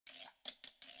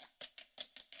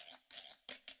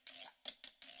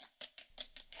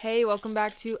Hey, welcome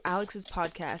back to Alex's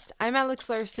podcast. I'm Alex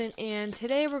Larson, and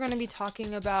today we're going to be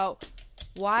talking about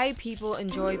why people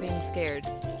enjoy being scared.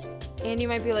 And you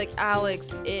might be like,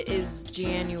 Alex, it is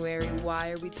January. Why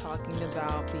are we talking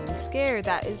about being scared?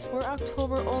 That is for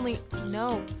October only.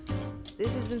 No,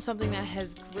 this has been something that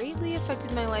has greatly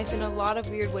affected my life in a lot of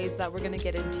weird ways that we're going to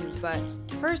get into. But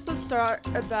first, let's start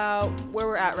about where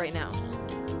we're at right now.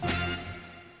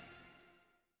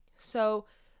 So,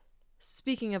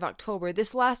 speaking of October,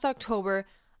 this last October,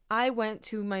 I went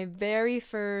to my very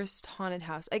first haunted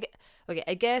house.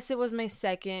 I guess it was my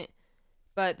second,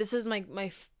 but this is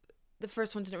the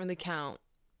first one didn't really count.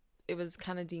 It was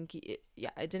kind of dinky.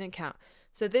 It didn't count.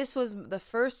 So this was the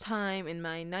first time in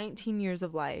my 19 years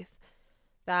of life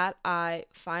that I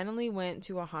finally went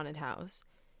to a haunted house.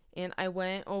 And I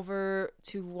went over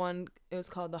to one, it was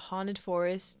called the Haunted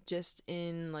Forest, just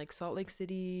in like Salt Lake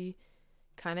City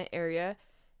kind of area.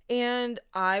 And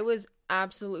I was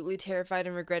absolutely terrified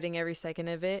and regretting every second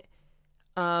of it.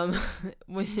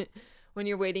 When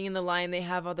you're waiting in the line, they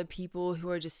have all the people who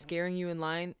are just scaring you in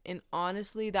line. And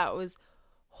honestly, that was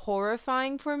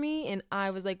horrifying for me. And I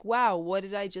was like, wow, what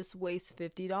did I just waste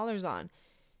 $50 on?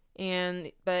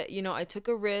 But I took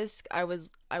a risk. I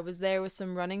was there with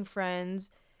some running friends,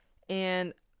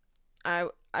 and I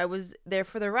was there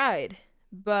for the ride.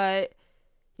 But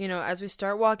as we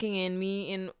start walking in,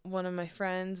 me and one of my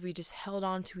friends, we just held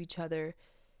on to each other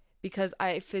because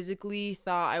I physically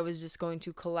thought I was just going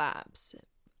to collapse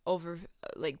over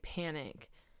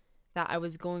panic, that I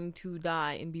was going to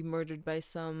die and be murdered by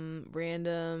some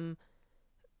random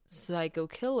psycho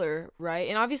killer, right?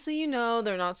 And obviously,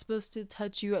 they're not supposed to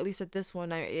touch you, at least at this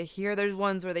one. I hear there's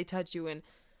ones where they touch you, and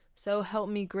so help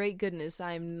me, great goodness,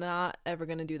 I'm not ever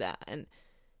going to do that. And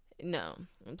no,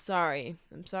 I'm sorry.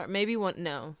 Maybe one.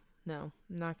 No, I'm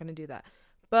not going to do that.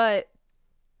 But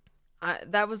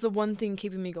that was the one thing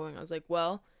keeping me going. I was like,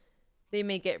 well, they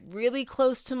may get really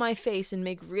close to my face and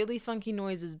make really funky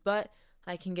noises, but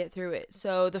I can get through it.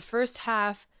 So the first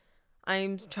half,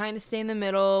 I'm trying to stay in the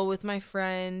middle with my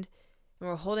friend, and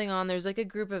we're holding on. There's like a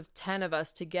group of 10 of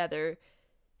us together.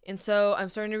 And so I'm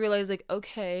starting to realize,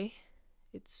 okay,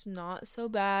 it's not so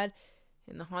bad.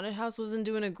 And the haunted house wasn't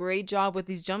doing a great job with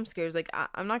these jump scares.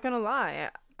 I'm not gonna lie,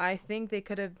 I think they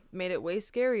could have made it way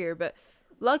scarier. But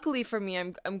luckily for me,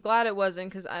 I'm glad it wasn't,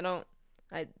 because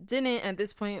I didn't at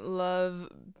this point love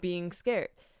being scared.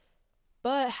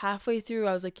 But halfway through,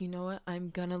 I was like, you know what? I'm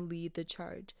gonna lead the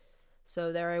charge.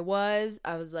 So there I was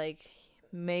like,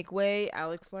 make way,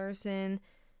 Alex Larson,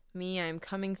 me, I'm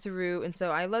coming through. And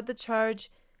so I led the charge.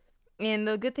 And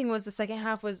the good thing was the second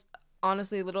half was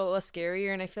honestly a little less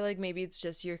scarier, and I feel like maybe it's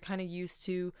just you're kind of used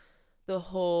to the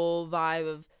whole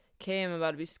vibe of, okay, I'm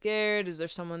about to be scared, is there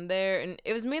someone there? And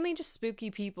it was mainly just spooky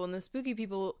people, and the spooky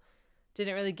people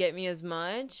didn't really get me as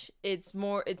much. It's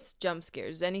jump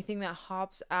scares. Anything that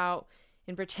hops out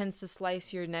and pretends to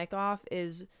slice your neck off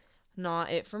is not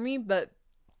it for me. But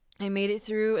I made it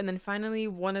through, and then finally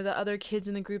one of the other kids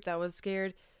in the group that was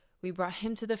scared, we brought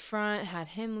him to the front, had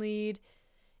him lead.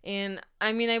 And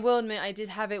I will admit I did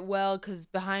have it well, because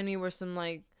behind me were some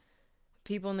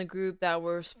people in the group that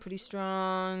were pretty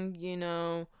strong.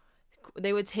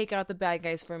 They would take out the bad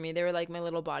guys for me. They were like my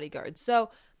little bodyguards. So,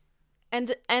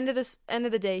 end of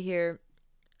the day here,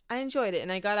 I enjoyed it,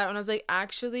 and I got out and I was like,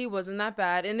 actually, wasn't that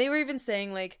bad. And they were even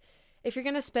saying, if you're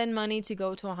gonna spend money to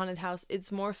go to a haunted house,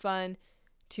 it's more fun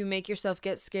to make yourself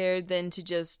get scared than to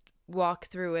just walk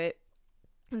through it.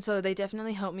 And so they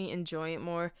definitely helped me enjoy it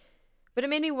more. But it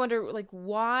made me wonder,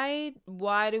 why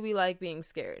do we like being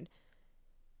scared?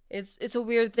 It's a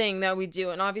weird thing that we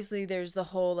do. And obviously there's the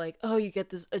whole, you get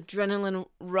this adrenaline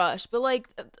rush. But,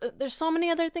 there's so many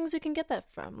other things we can get that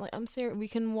from. I'm serious. We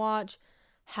can watch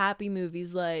happy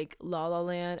movies like La La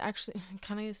Land. Actually,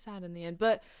 kind of sad in the end.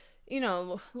 But,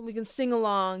 we can sing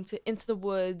along to Into the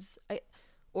Woods.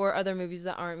 Or other movies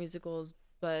that aren't musicals,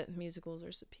 but musicals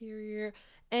are superior.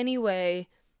 Anyway,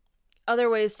 other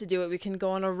ways to do it. We can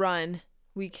go on a run.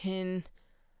 We can,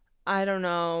 I don't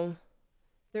know,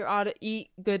 there ought to eat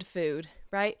good food,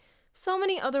 right? So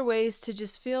many other ways to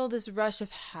just feel this rush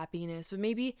of happiness. But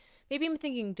maybe I'm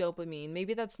thinking dopamine.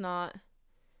 Maybe that's not,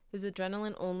 is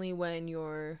adrenaline only when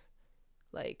you're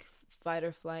fight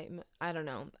or flight? I don't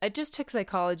know. I just took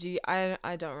psychology.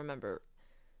 I don't remember.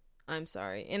 I'm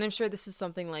sorry. And I'm sure this is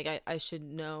something I should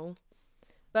know.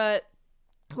 But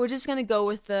we're just going to go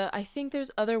with I think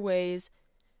there's other ways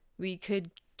we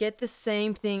could get the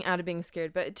same thing out of being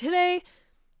scared. But today,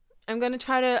 I'm going to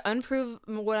try to unprove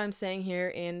what I'm saying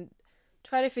here and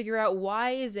try to figure out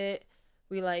why is it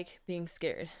we like being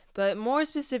scared. But more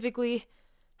specifically,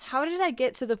 how did I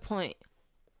get to the point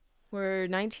where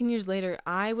 19 years later,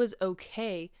 I was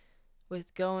okay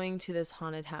with going to this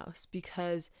haunted house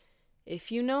because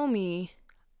if you know me,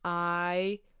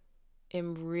 I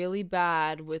am really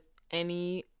bad with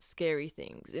any scary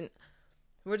things. And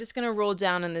we're just going to roll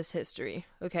down in this history.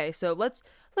 Okay, so let's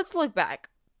look back.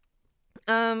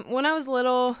 When I was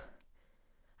little,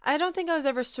 I don't think I was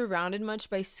ever surrounded much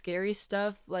by scary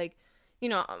stuff. Like,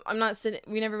 I'm not sitting,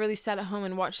 we never really sat at home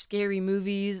and watched scary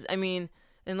movies. I mean,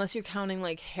 unless you're counting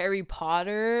like Harry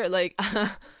Potter, like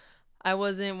I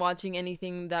wasn't watching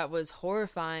anything that was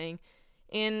horrifying.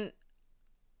 And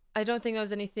I don't think that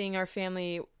was anything our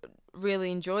family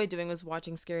really enjoyed doing, was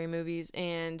watching scary movies.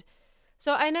 And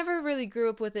so I never really grew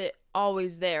up with it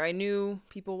always there. I knew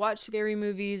people watched scary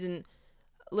movies, and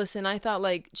listen, I thought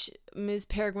like Ms.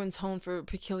 Peregrine's Home for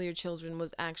Peculiar Children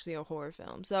was actually a horror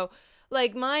film. So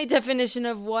like my definition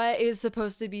of what is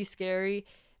supposed to be scary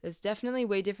is definitely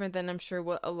way different than I'm sure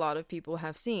what a lot of people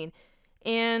have seen.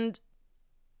 And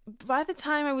by the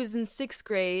time I was in 6th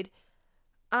grade,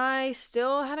 I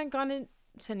still hadn't gone to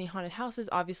any haunted houses,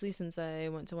 obviously, since I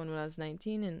went to one when I was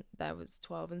 19, and that was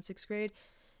 12 in 6th grade.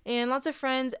 And lots of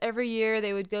friends, every year,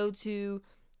 they would go to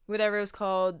whatever it was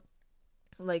called,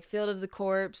 like Field of the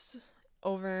Corpse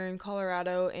over in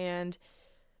Colorado, and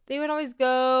they would always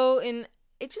go, and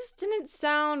it just didn't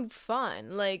sound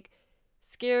fun. Like,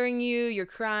 scaring you, you're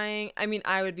crying. I mean,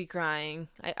 I would be crying.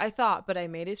 I thought, but I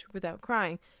made it through without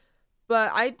crying.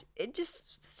 But it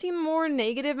just seemed more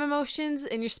negative emotions,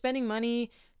 and you're spending money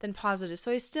than positive.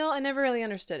 So I never really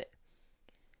understood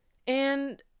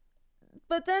it.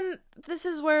 But then this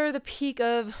is where the peak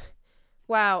of,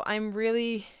 wow, I'm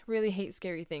really, really hate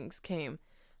scary things came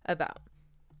about.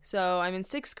 So I'm in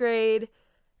 6th grade,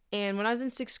 and when I was in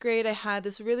 6th grade, I had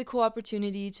this really cool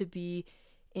opportunity to be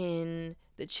in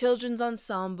the children's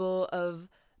ensemble of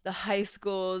the high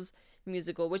school's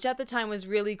musical, which at the time was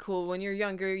really cool. When you're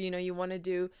younger, you want to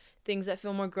do things that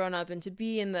feel more grown up, and to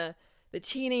be in the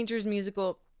teenagers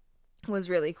musical was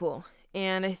really cool.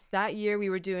 And that year we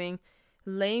were doing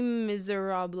Les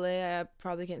Miserables. I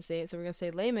probably can't say it, so we're going to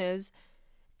say Les Mis.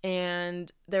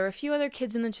 And there were a few other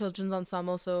kids in the children's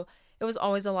ensemble, so it was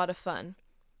always a lot of fun.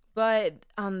 But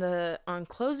on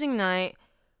closing night,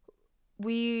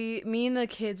 me and the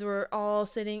kids were all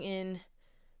sitting in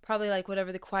probably like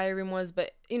whatever the choir room was,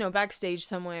 but backstage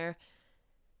somewhere.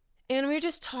 And we were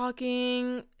just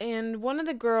talking, and one of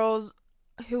the girls,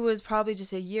 who was probably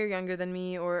just a year younger than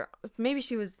me, or maybe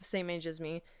she was the same age as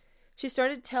me, she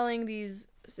started telling these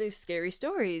scary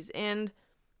stories. And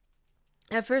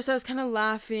at first I was kind of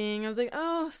laughing. I was like,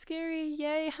 oh, scary,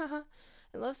 yay, haha.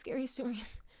 I love scary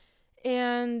stories.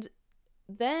 And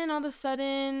then all of a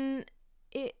sudden,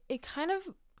 it kind of,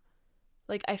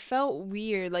 like, I felt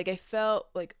weird. Like, I felt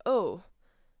like, oh,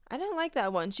 I didn't like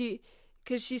that one.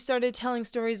 Because she started telling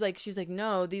stories, like, she's like,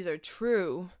 no, these are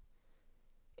true.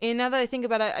 And now that I think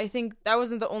about it, I think that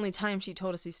wasn't the only time she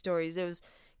told us these stories. It was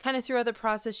kind of throughout the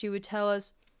process, she would tell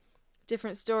us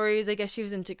different stories. I guess she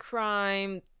was into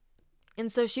crime.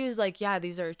 And so she was like, yeah,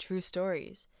 these are true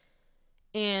stories.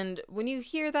 And when you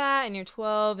hear that and you're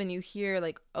 12 and you hear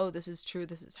like, oh, this is true,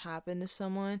 this has happened to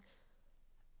someone,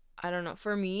 I don't know.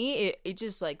 For me, it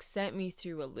just like sent me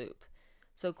through a loop.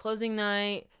 So closing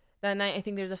night, that night, I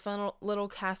think there's a fun little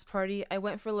cast party. I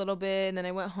went for a little bit, and then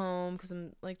I went home because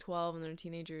I'm like 12 and they're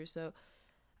teenagers. So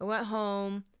I went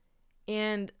home,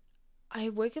 and I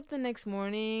wake up the next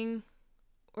morning,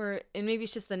 and maybe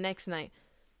it's just the next night,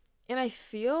 and I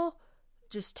feel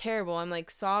just terrible. I'm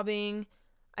like sobbing.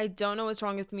 I don't know what's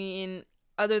wrong with me, and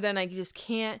other than I just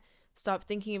can't stop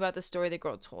thinking about the story the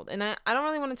girl told. And I don't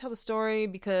really want to tell the story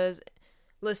because,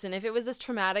 listen, if it was this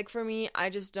traumatic for me, I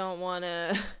just don't want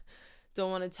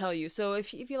to tell you. So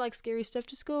if you like scary stuff,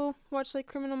 just go watch like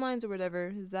Criminal Minds or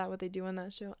whatever. Is that what they do on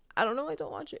that show? I don't know. I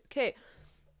don't watch it. Okay.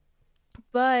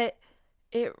 But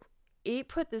it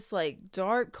put this like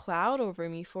dark cloud over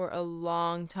me for a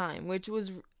long time, which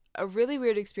was a really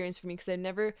weird experience for me because I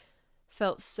never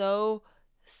felt so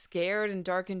scared and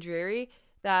dark and dreary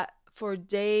that for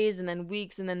days and then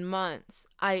weeks and then months,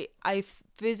 I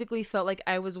physically felt like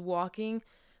I was walking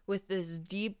with this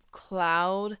deep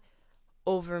cloud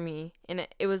over me, and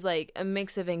it was like a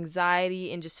mix of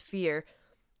anxiety and just fear.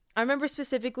 I remember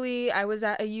specifically I was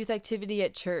at a youth activity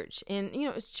at church, and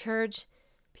it was church.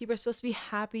 People are supposed to be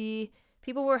happy.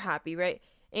 People were happy, right?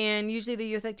 And usually the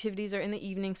youth activities are in the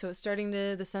evening, so it's starting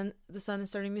to the sun is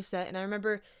starting to set. And I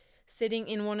remember sitting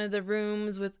in one of the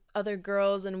rooms with other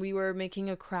girls, and we were making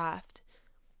a craft,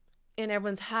 and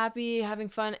everyone's happy, having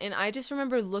fun. And I just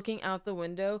remember looking out the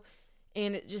window,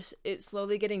 and it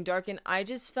slowly getting dark, and I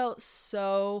just felt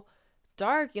so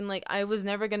dark, and like I was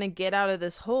never gonna get out of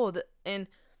this hole. And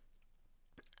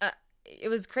it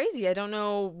was crazy. I don't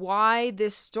know why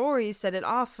this story set it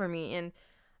off for me. And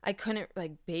I couldn't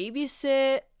like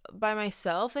babysit by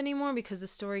myself anymore because the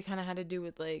story kind of had to do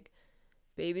with like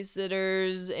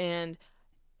babysitters. And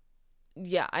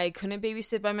yeah, I couldn't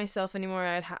babysit by myself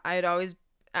anymore. I'd always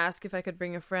ask if I could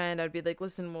bring a friend. I'd be like,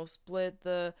 listen, we'll split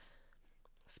the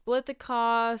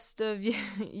cost of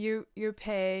your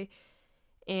pay,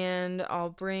 and I'll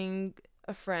bring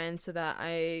a friend so that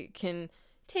I can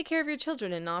take care of your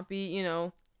children and not be,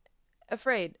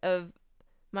 afraid of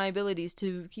my abilities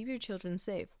to keep your children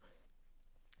safe.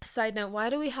 Side note, why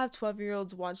do we have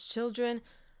 12-year-olds watch children?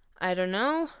 I don't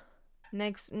know.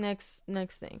 Next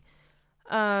thing.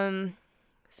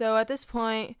 So at this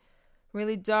point,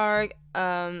 really dark,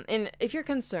 and if you're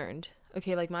concerned,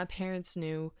 okay, like my parents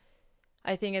knew,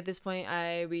 I think at this point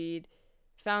we'd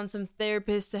found some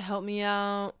therapists to help me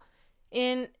out,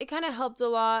 and it kind of helped a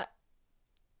lot.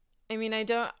 I mean,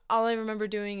 all I remember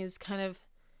doing is kind of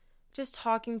just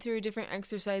talking through different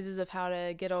exercises of how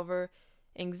to get over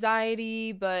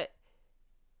anxiety, but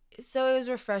so it was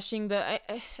refreshing. But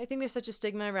I think there's such a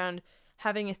stigma around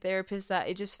having a therapist that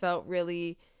it just felt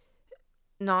really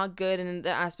not good. And in the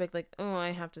aspect like, oh,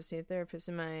 I have to see a therapist,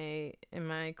 am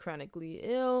I chronically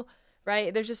ill,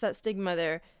 right? There's just that stigma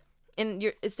there. And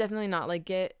it's definitely not like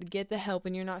get the help.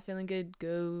 When you're not feeling good,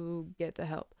 go get the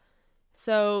help.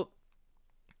 So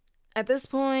at this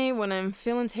point, when I'm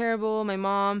feeling terrible, my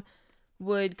mom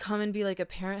would come and be like a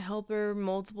parent helper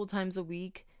multiple times a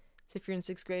week. So if you're in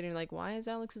 6th grade and you're like, why is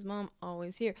Alex's mom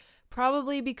always here?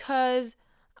 Probably because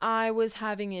I was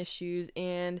having issues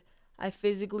and I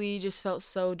physically just felt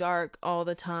so dark all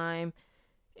the time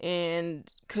and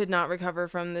could not recover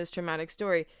from this traumatic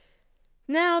story.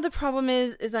 Now the problem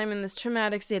is I'm in this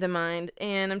traumatic state of mind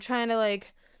and I'm trying to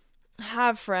like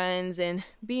have friends and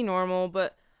be normal,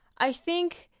 but I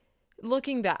think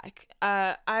looking back,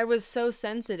 I was so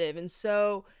sensitive and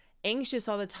so anxious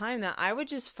all the time that I would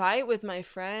just fight with my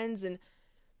friends and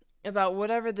about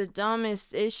whatever the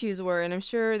dumbest issues were, and I'm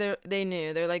sure they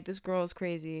knew. They're like, this girl's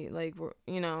crazy, like,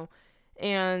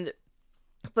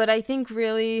 but I think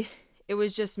really it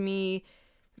was just me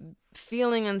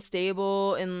feeling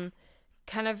unstable and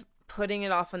kind of putting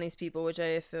it off on these people, which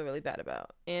I feel really bad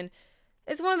about. And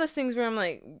it's one of those things where I'm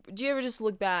like, do you ever just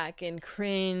look back and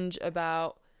cringe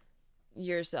about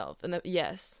yourself? And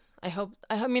yes, I hope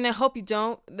you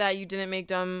don't, that you didn't make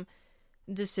dumb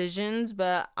decisions,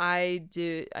 but I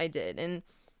did.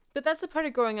 But that's a part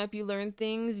of growing up. You learn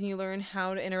things and you learn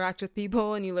how to interact with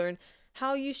people, and you learn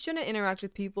how you shouldn't interact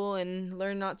with people, and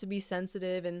learn not to be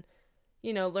sensitive, and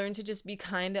learn to just be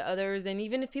kind to others. And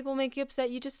even if people make you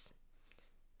upset, you just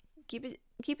keep it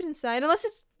inside, unless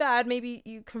it's bad, maybe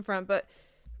you confront. But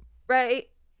right,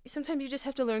 sometimes you just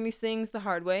have to learn these things the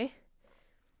hard way.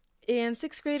 And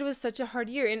 6th grade was such a hard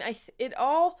year, and it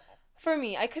all, for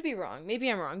me, I could be wrong,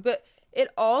 maybe I'm wrong, but it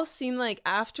all seemed like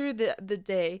after the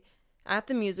day at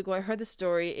the musical, I heard the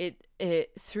story,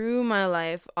 it threw my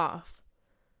life off.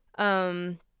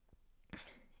 And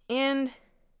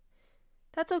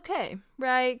that's okay,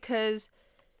 right? Because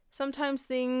sometimes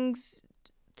things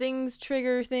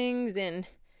trigger things, and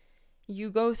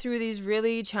you go through these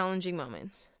really challenging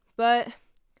moments. But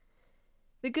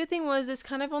the good thing was this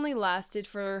kind of only lasted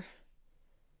for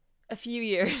a few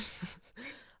years,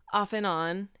 off and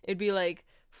on. It'd be like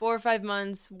 4 or 5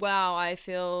 months. Wow, I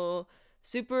feel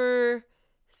super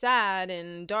sad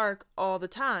and dark all the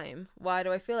time. Why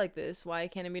do I feel like this? Why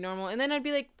can't it be normal? And then I'd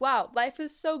be like, wow, life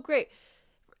is so great.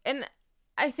 And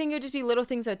I think it would just be little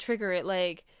things that trigger it.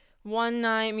 Like one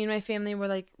night, me and my family were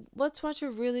like, let's watch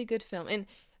a really good film. And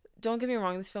don't get me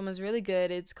wrong, this film is really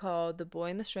good. It's called The Boy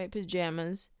in the Striped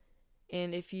Pajamas.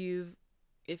 And if you've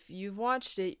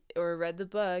watched it or read the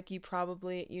book, you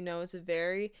probably, it's a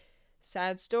very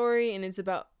sad story, and it's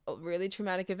about really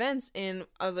traumatic events. And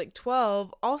I was like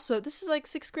 12. Also, this is like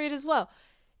 6th grade as well.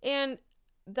 And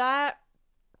that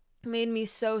made me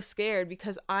so scared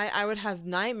because I would have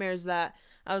nightmares that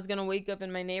I was going to wake up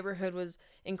and my neighborhood was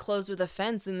enclosed with a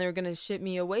fence and they're going to ship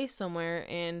me away somewhere.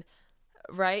 And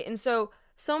right. And so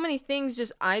many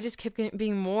things I just kept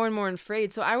being more and more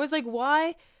afraid. So I was like,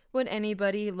 why would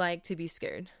anybody like to be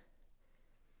scared?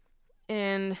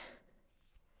 And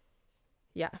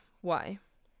yeah, why?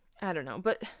 I don't know.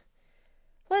 But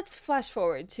let's flash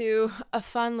forward to a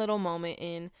fun little moment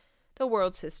in the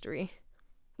world's history,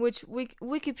 which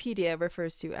Wikipedia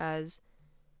refers to as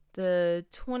the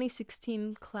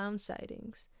 2016 clown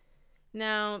sightings.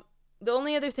 Now, the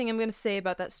only other thing I'm going to say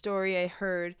about that story I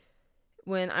heard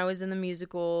when I was in the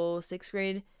musical 6th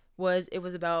grade was it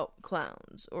was about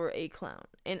clowns or a clown.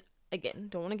 And again,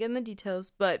 don't want to get in the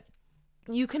details, but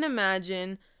you can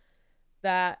imagine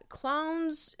that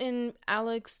clowns and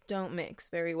Alex don't mix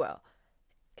very well.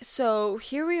 So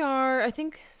here we are, I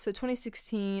think, so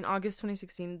 2016, August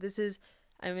 2016.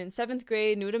 I'm in 7th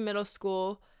grade, new to middle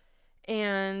school.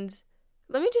 And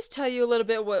let me just tell you a little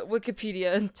bit what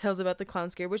Wikipedia tells about the clown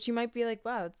scare, which you might be like,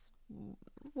 wow,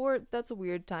 that's a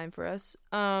weird time for us.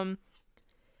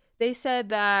 They said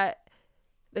that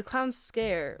the clown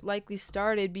scare likely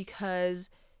started because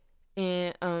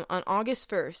on August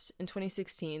 1st in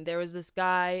 2016, there was this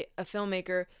guy, a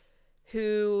filmmaker,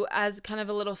 who, as kind of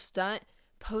a little stunt,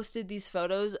 posted these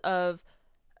photos of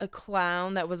a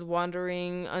clown that was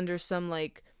wandering under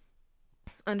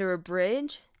under a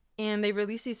bridge, and they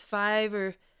released these 5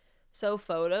 or so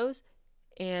photos,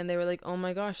 and they were like, oh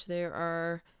my gosh, there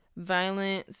are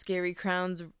violent, scary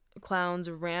clowns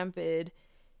rampant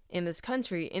in this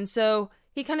country. And so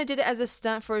he kind of did it as a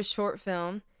stunt for a short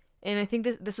film, and I think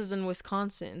this was in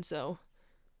Wisconsin, so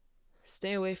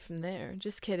stay away from there.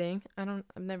 Just kidding. I've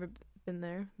never been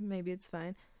there. Maybe it's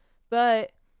fine.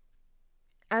 But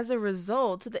as a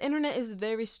result, the internet is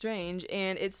very strange,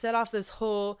 and it set off this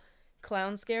whole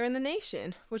clown scare in the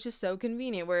nation, which is so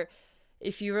convenient, where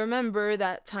if you remember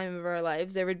that time of our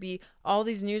lives, there would be all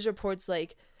these news reports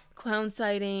like clown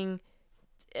sighting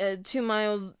 2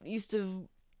 miles east of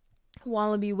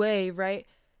Wallaby Way, right?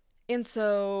 And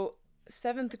so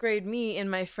 7th grade me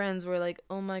and my friends were like,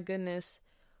 oh my goodness,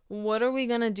 what are we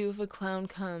gonna do if a clown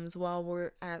comes while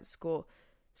we're at school?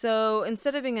 So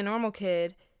instead of being a normal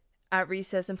kid at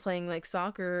recess and playing like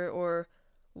soccer or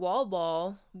wall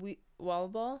ball, wall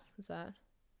ball? Is that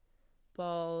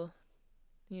ball,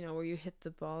 where you hit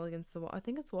the ball against the wall? I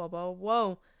think it's wall ball.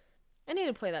 Whoa. I need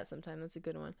to play that sometime. That's a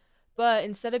good one. But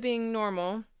instead of being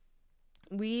normal,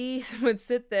 we would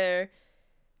sit there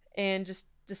and just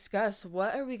discuss,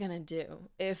 what are we going to do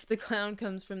if the clown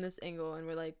comes from this angle? And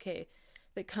we're like, okay,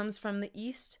 if it comes from the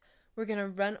east, we're going to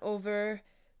run over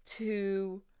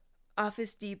to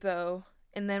Office Depot,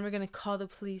 and then we're going to call the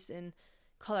police and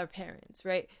call our parents,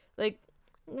 right? Like,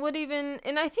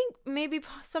 and I think maybe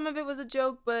some of it was a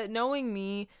joke, but knowing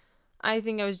me, I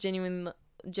think I was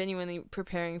genuinely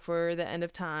preparing for the end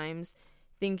of times,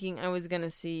 thinking I was going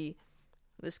to see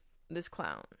this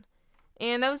clown.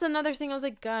 And that was another thing. I was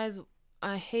like, guys,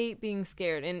 I hate being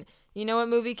scared. And you know what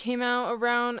movie came out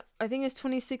around, I think it was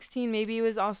 2016, maybe it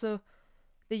was also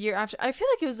the year after. I feel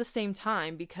like it was the same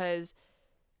time because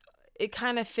it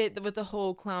kind of fit with the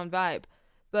whole clown vibe.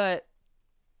 But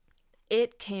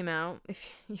It came out,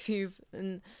 if you've,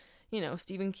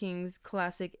 Stephen King's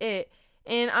classic It.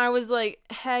 And I was like,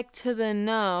 heck to the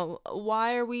no.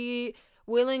 Why are we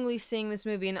willingly seeing this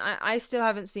movie? And I still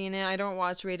haven't seen it. I don't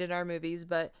watch rated R movies,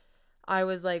 but I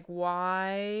was like,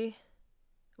 why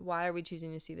are we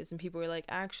choosing to see this? And people were like,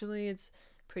 actually, it's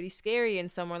pretty scary. And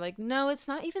some were like, no, it's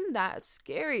not even that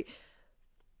scary.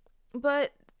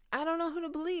 But I don't know who to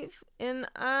believe. And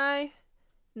I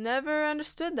never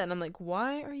understood that. And I'm like,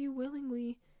 why are you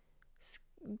willingly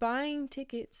buying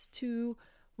tickets to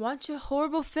watch a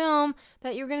horrible film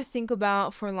that you're going to think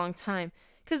about for a long time?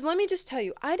 Because let me just tell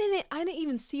you, I didn't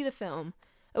even see the film,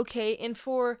 okay? And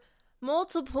for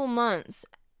multiple months,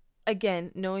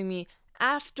 again, knowing me,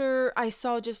 after I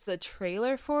saw just the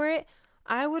trailer for it,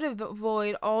 I would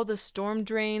avoid all the storm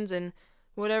drains and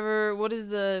what is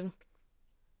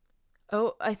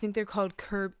I think they're called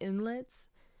curb inlets,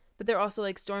 but they're also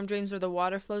like storm drains where the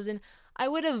water flows in. I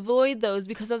would avoid those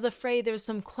because I was afraid there was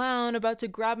some clown about to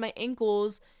grab my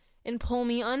ankles and pull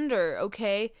me under,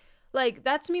 okay? Like,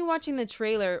 that's me watching the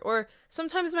trailer. Or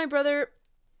sometimes my brother,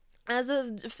 as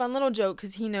a fun little joke,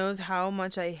 because he knows how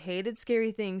much I hated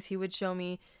scary things, he would show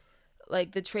me,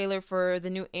 like, the trailer for the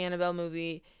new Annabelle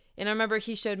movie. And I remember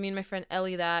he showed me and my friend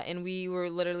Ellie that, and we were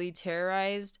literally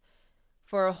terrorized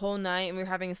for a whole night, and we were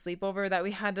having a sleepover that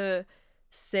we had to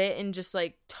sit and just,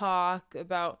 like, talk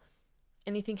about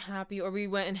anything happy, or we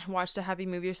went and watched a happy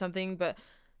movie or something,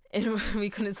 and we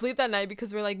couldn't sleep that night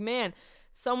because we're like, man,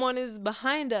 someone is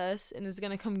behind us and is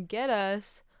gonna come get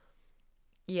us.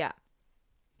 Yeah.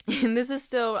 And this is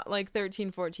still like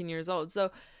 13, 14 years old.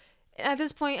 So at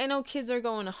this point, I know kids are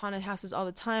going to haunted houses all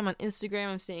the time. On Instagram,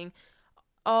 I'm seeing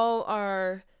all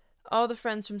the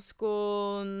friends from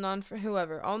school,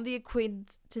 whoever, all the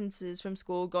acquaintances from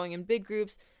school going in big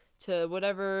groups to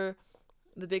whatever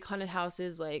the big haunted house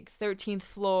is, like 13th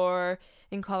floor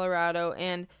in Colorado,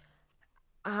 and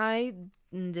I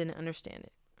didn't understand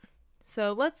it.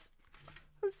 So let's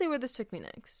see where this took me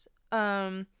next.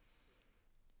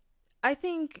 I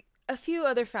think a few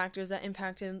other factors that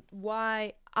impacted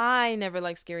why I never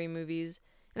liked scary movies,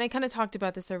 and I kind of talked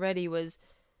about this already, was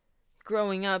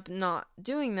growing up not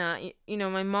doing that.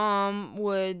 My mom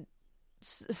would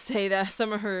say that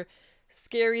some of her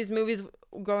scariest movies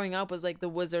growing up was like The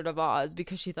Wizard of Oz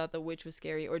because she thought the witch was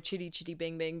scary, or Chitty Chitty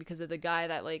Bang Bang because of the guy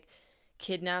that like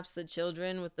kidnaps the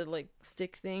children with the like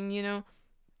stick thing, you know?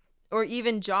 Or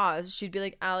even Jaws. She'd be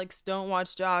like, Alex, don't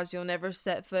watch Jaws. You'll never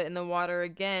set foot in the water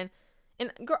again.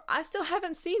 And girl, I still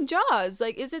haven't seen Jaws.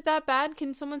 Like, is it that bad?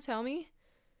 Can someone tell me?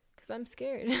 Because I'm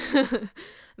scared.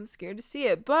 I'm scared to see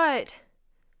it. But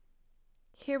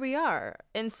here we are.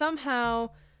 And somehow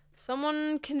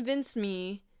someone convinced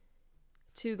me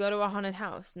to go to a haunted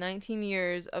house. 19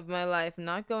 years of my life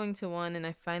not going to one, and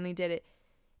I finally did it.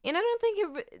 And I don't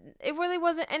think it really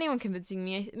wasn't anyone convincing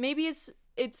me. Maybe it's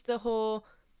the whole,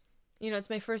 it's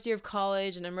my first year of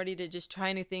college and I'm ready to just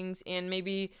try new things, and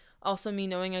maybe also me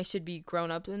knowing I should be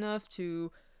grown up enough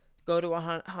to go to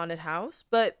a haunted house.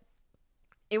 But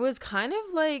it was kind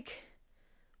of like,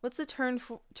 what's the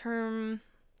term?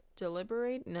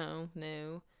 Deliberate? No.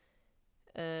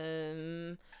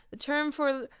 The term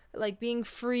for like being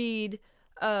freed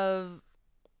of,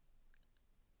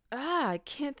 I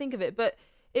can't think of it, but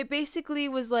it basically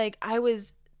was like I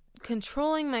was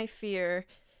controlling my fear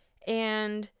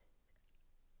and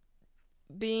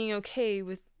being okay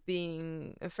with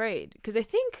being afraid. Because I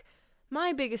think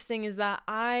my biggest thing is that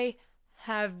I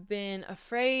have been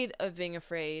afraid of being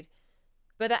afraid,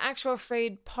 but the actual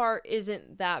afraid part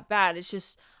isn't that bad. It's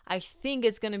just I think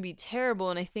it's going to be terrible,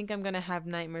 and I think I'm going to have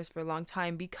nightmares for a long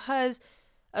time because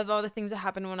of all the things that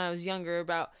happened when I was younger,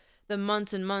 about the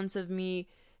months and months of me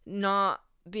not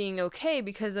being okay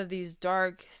because of these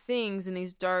dark things and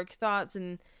these dark thoughts,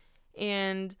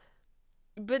 and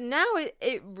but now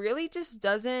it really just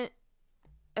doesn't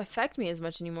affect me as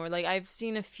much anymore. Like, I've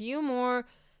seen a few more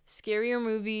scarier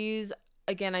movies.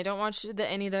 Again, I don't watch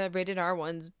any of the rated R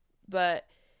ones, but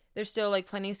there's still like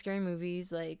plenty of scary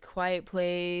movies like Quiet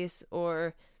Place,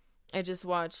 or I just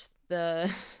watched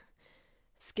the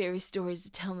Scary Stories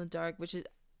to Tell in the Dark, which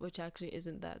actually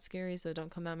isn't that scary, so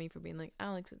don't come at me for being like,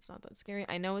 Alex, it's not that scary.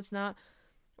 I know it's not.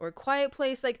 Or Quiet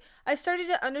Place. Like, I started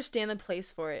to understand the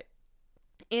place for it.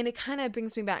 And it kind of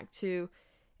brings me back to,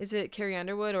 is it Carrie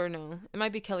Underwood or no? It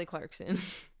might be Kelly Clarkson.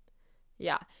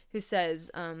 Yeah. Who says,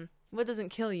 what doesn't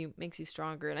kill you makes you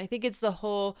stronger. And I think it's the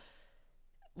whole,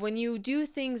 when you do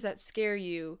things that scare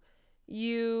you,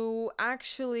 you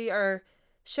actually are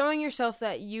showing yourself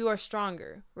that you are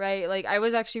stronger, right? Like, I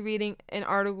was actually reading an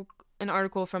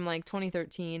article from like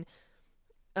 2013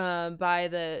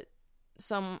 by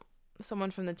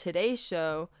someone from the Today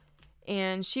Show,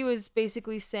 and she was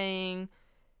basically saying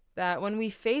that when we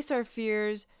face our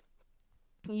fears,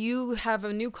 you have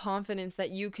a new confidence that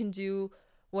you can do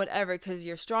whatever because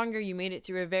you're stronger. You made it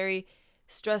through a very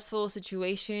stressful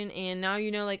situation, and now you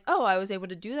know, like, oh, I was able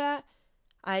to do that.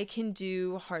 I can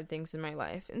do hard things in my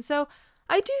life. And so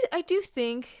I do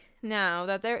think now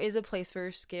that there is a place for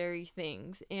scary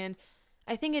things, and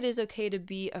I think it is okay to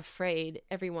be afraid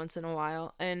every once in a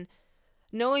while. And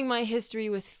knowing my history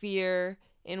with fear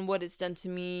and what it's done to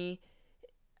me,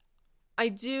 I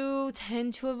do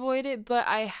tend to avoid it, but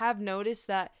I have noticed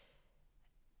that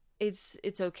it's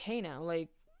okay now. Like,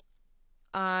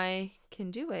 I can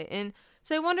do it. And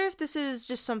so I wonder if this is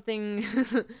just something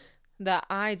that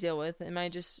I deal with. Am I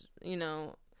just,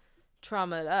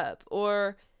 traumatized up?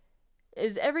 Or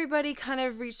is everybody kind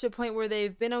of reached a point where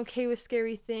they've been okay with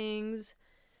scary things?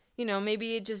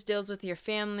 Maybe it just deals with your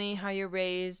family, how you're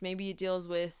raised. Maybe it deals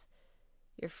with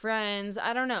your friends.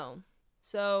 I don't know.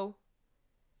 So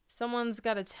someone's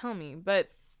got to tell me.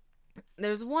 But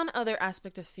there's one other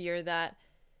aspect of fear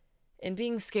and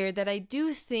being scared that I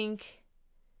do think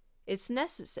it's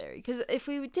necessary. Because if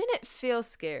we didn't feel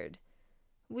scared,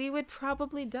 we would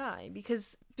probably die.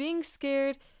 Because being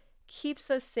scared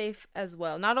keeps us safe as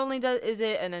well. Not only is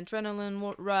it an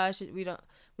adrenaline rush,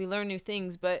 we learn new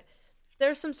things, but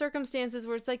there's some circumstances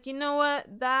where it's like, you know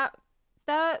what, that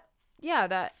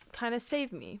kind of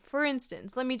saved me. For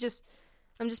instance, I'm just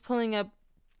pulling up,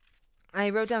 I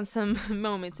wrote down some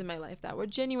moments in my life that were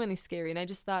genuinely scary, and I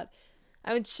just thought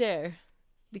I would share,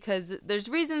 because there's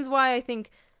reasons why I think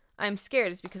I'm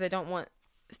scared. It's because I don't want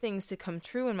things to come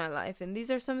true in my life, and these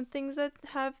are some things that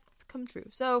have come true.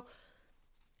 So,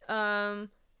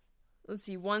 let's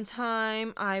see, one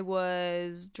time I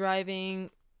was driving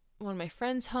one of my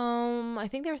friends home. I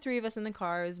think there were 3 of us in the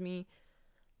car. It was me,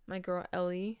 my girl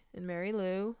Ellie, and Mary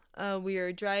Lou. We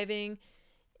were driving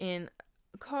in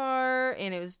a car,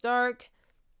 and it was dark,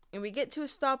 and we get to a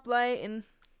stoplight, and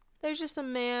there's just a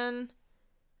man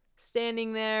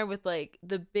standing there with like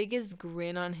the biggest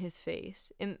grin on his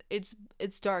face, and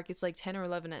it's dark. It's like 10 or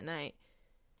 11 at night.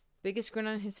 Biggest grin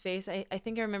on his face. I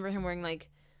think I remember him wearing like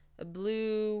a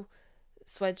blue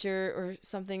sweatshirt or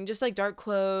something, just like dark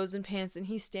clothes and pants, and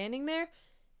he's standing there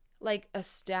like a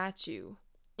statue.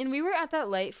 And we were at that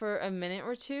light for a minute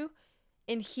or two,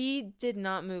 and he did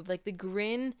not move. Like, the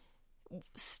grin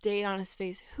stayed on his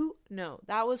face. No,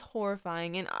 that was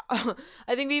horrifying. And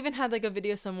I think we even had like a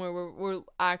video somewhere where we're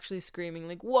actually screaming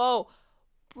like, whoa,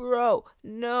 bro,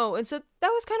 no. And so that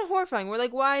was kind of horrifying. We're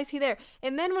like, why is he there?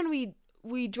 And then when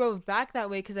we drove back that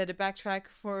way, because I had to backtrack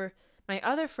for my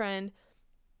other friend,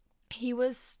 he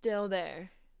was still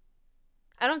there.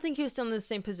 I don't think he was still in the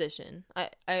same position.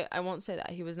 I won't say that.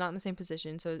 He was not in the same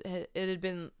position. So it had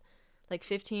been like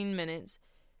 15 minutes,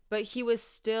 but he was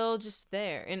still just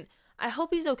there. And I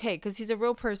hope he's okay, because he's a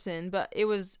real person, but it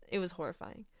was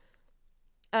horrifying.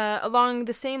 Along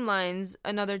the same lines,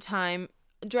 another time,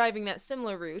 driving that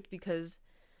similar route, because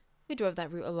we drove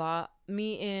that route a lot,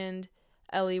 me and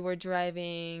Ellie were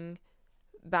driving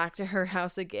back to her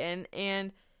house again,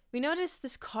 and we noticed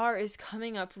this car is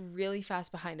coming up really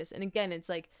fast behind us. And again, it's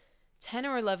like 10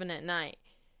 or 11 at night,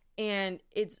 and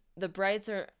the brights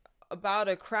are about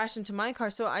to crash into my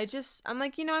car. So I'm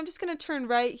like, I'm just going to turn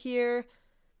right here.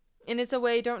 And it's a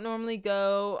way I don't normally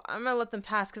go. I'm going to let them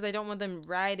pass because I don't want them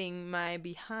riding my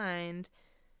behind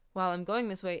while I'm going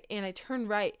this way. And I turn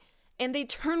right, and they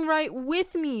turn right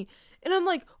with me. And I'm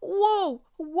like, whoa,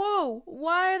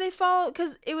 why are they following?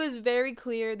 Because it was very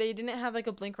clear. They didn't have like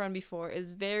a blinker on before. It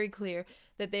was very clear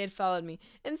that they had followed me.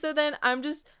 And so then I'm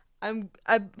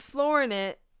flooring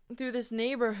it through this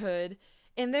neighborhood,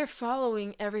 and they're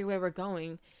following everywhere we're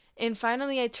going. And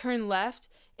finally I turn left,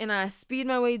 and I speed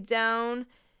my way down,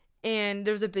 and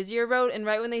there's a busier road. And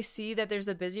right when they see that there's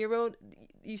a busier road,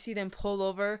 you see them pull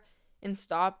over and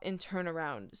stop and turn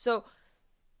around. So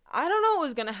I don't know what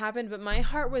was going to happen, but my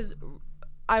heart was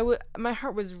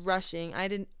rushing. I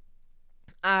don't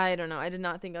know. I did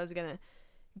not think I was going to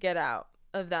get out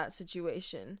of that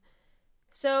situation.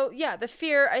 So yeah, the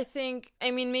fear,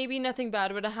 maybe nothing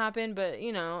bad would have happened, but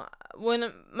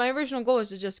when my original goal was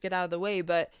to just get out of the way,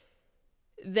 but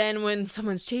then when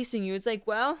someone's chasing you, it's like,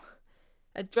 well,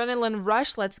 adrenaline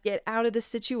rush, let's get out of this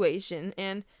situation.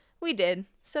 And we did.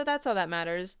 So that's all that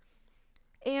matters.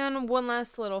 And one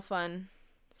last little fun,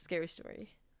 scary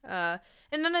story. And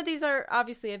none of these are,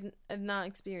 obviously, I've not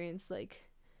experienced like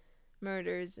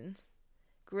murders and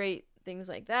great things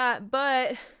like that,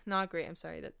 but not great. I'm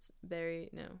sorry. That's very,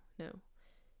 no.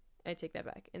 I take that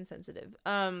back. Insensitive.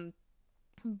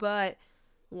 But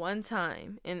one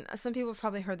time, and some people have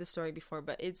probably heard this story before,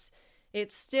 but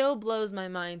it still blows my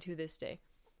mind to this day.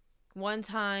 One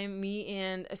time, me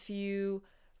and a few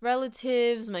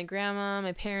relatives, my grandma,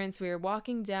 my parents, we were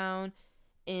walking down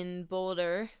in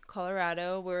Boulder,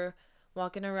 Colorado. We're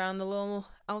walking around the little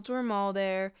outdoor mall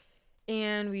there,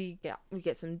 and we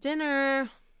get some dinner.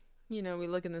 We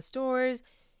look in the stores,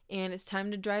 and it's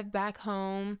time to drive back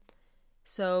home.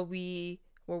 So we're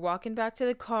walking back to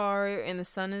the car, and the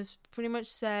sun is pretty much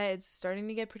set. It's starting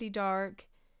to get pretty dark.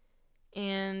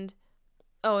 And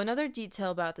another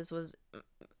detail about this was,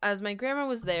 as my grandma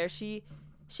was there, she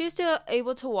was still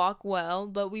able to walk well,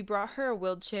 but we brought her a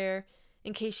wheelchair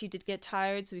in case she did get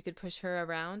tired, so we could push her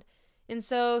around. And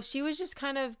so she was just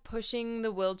kind of pushing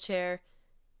the wheelchair,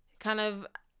 kind of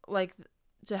like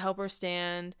to help her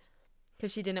stand,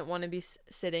 because she didn't want to be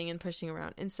sitting and pushing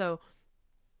around. And so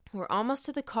we're almost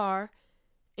to the car,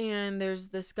 and there's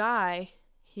this guy.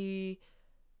 He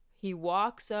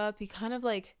walks up. He kind of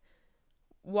like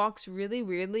walks really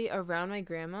weirdly around my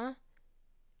grandma,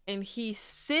 and he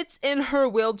sits in her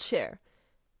wheelchair.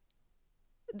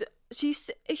 He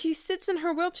sits in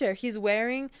her wheelchair. He's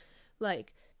wearing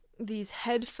like these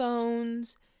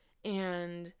headphones,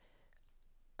 and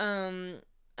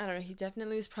I don't know, he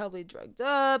definitely was probably drugged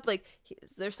up. Like,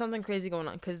 there's something crazy going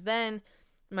on. Because then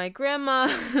my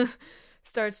grandma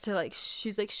starts to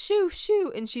she's like,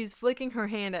 shoo, and she's flicking her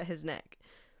hand at his neck.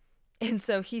 And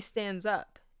so he stands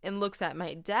up and looks at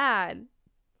my dad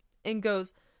and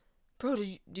goes, bro,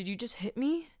 did you just hit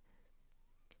me?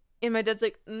 And my dad's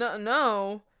like,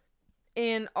 no.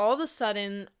 And all of a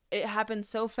sudden, it happened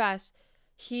so fast.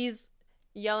 He's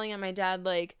yelling at my dad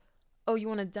like, oh, you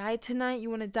want to die tonight?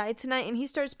 And he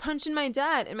starts punching my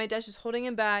dad, and my dad's just holding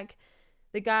him back.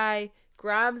 The guy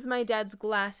grabs my dad's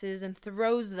glasses and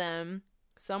throws them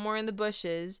somewhere in the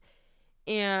bushes,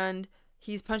 and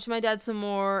he's punching my dad some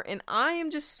more, and I am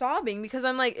just sobbing because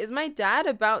I'm like, is my dad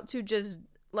about to just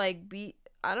be,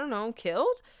 I don't know,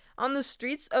 killed on the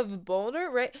streets of Boulder,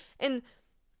 right? And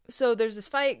so there's this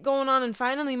fight going on, and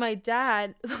finally my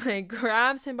dad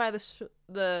grabs him by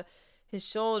his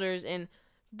shoulders and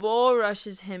bull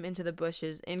rushes him into the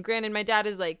bushes. And granted, my dad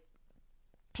is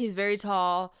he's very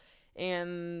tall,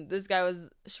 and this guy was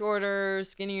shorter,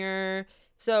 skinnier.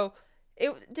 So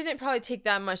it didn't probably take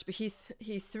that much, but he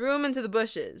threw him into the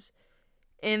bushes.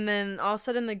 And then all of a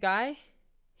sudden the guy,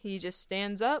 he just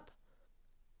stands up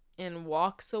and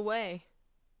walks away.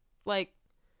 Like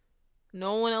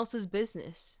no one else's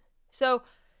business. So,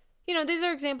 these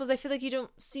are examples I feel like you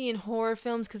don't see in horror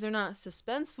films because they're not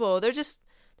suspenseful. They're just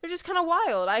kind of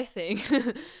wild, I think.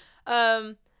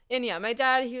 And yeah, my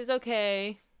dad, he was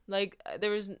okay. Like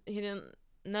he didn't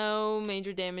no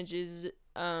major damages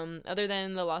other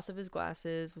than the loss of his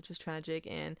glasses, which was tragic.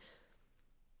 And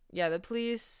yeah, the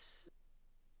police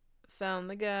found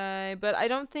the guy, but I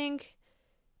don't think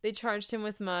they charged him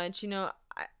with much.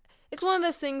 It's one of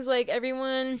those things, like,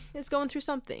 everyone is going through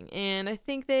something, and I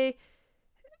think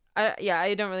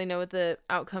I don't really know what the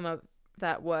outcome of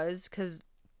that was, because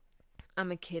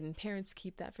I'm a kid, and parents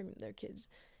keep that from their kids.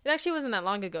 It actually wasn't that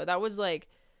long ago. That was, like,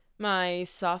 my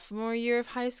sophomore year of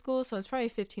high school, so I was probably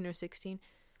 15 or 16,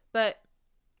 but,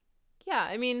 yeah,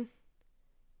 I mean,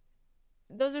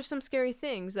 those are some scary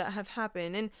things that have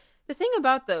happened, and the thing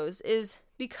about those is,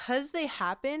 because they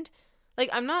happened, like,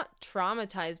 I'm not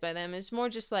traumatized by them. It's more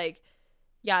just like,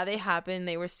 yeah, they happened,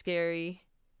 they were scary,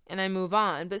 and I move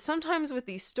on. But sometimes with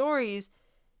these stories,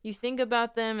 you think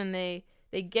about them and they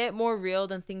get more real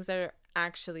than things that are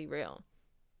actually real.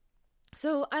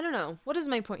 So, I don't know. What is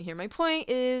my point here? My point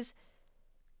is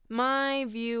my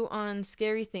view on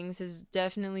scary things has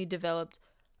definitely developed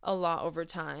a lot over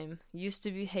time. Used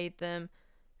to hate them.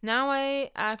 Now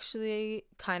I actually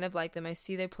kind of like them. I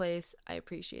see their place. I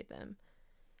appreciate them.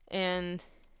 And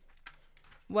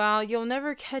while you'll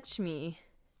never catch me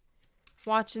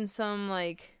watching some,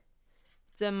 like,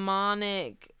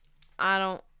 demonic,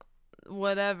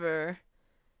 whatever,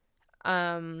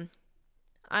 I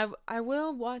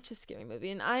will watch a scary movie,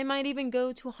 and I might even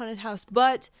go to a haunted house,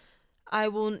 but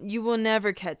you will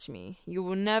never catch me. You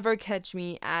will never catch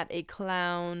me at a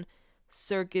clown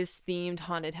circus themed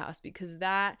haunted house, because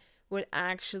that would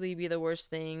actually be the worst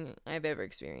thing I've ever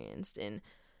experienced. And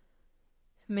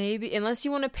maybe, unless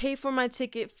you want to pay for my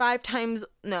ticket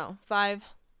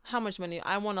how much money?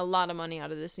 I want a lot of money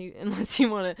out of this. Unless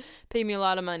you want to pay me a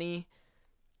lot of money.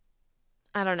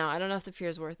 I don't know. I don't know if the fear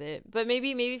is worth it. But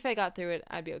maybe if I got through it,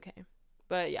 I'd be okay.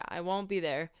 But yeah, I won't be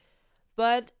there.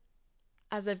 But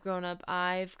as I've grown up,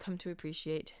 I've come to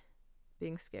appreciate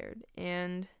being scared.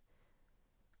 And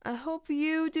I hope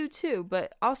you do too.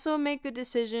 But also make good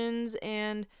decisions,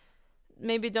 and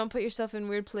maybe don't put yourself in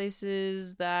weird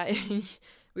places that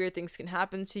weird things can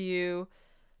happen to you.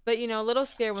 But, a little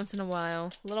scare once in a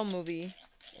while, a little movie,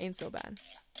 ain't so bad.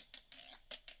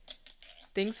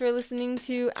 Thanks for listening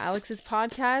to Alex's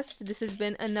podcast. This has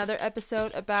been another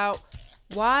episode about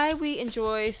why we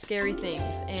enjoy scary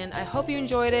things. And I hope you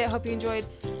enjoyed it. I hope you enjoyed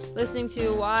listening to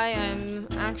why I'm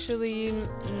actually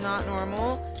not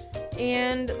normal.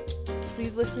 And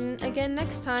please listen again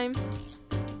next time.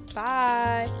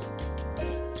 Bye.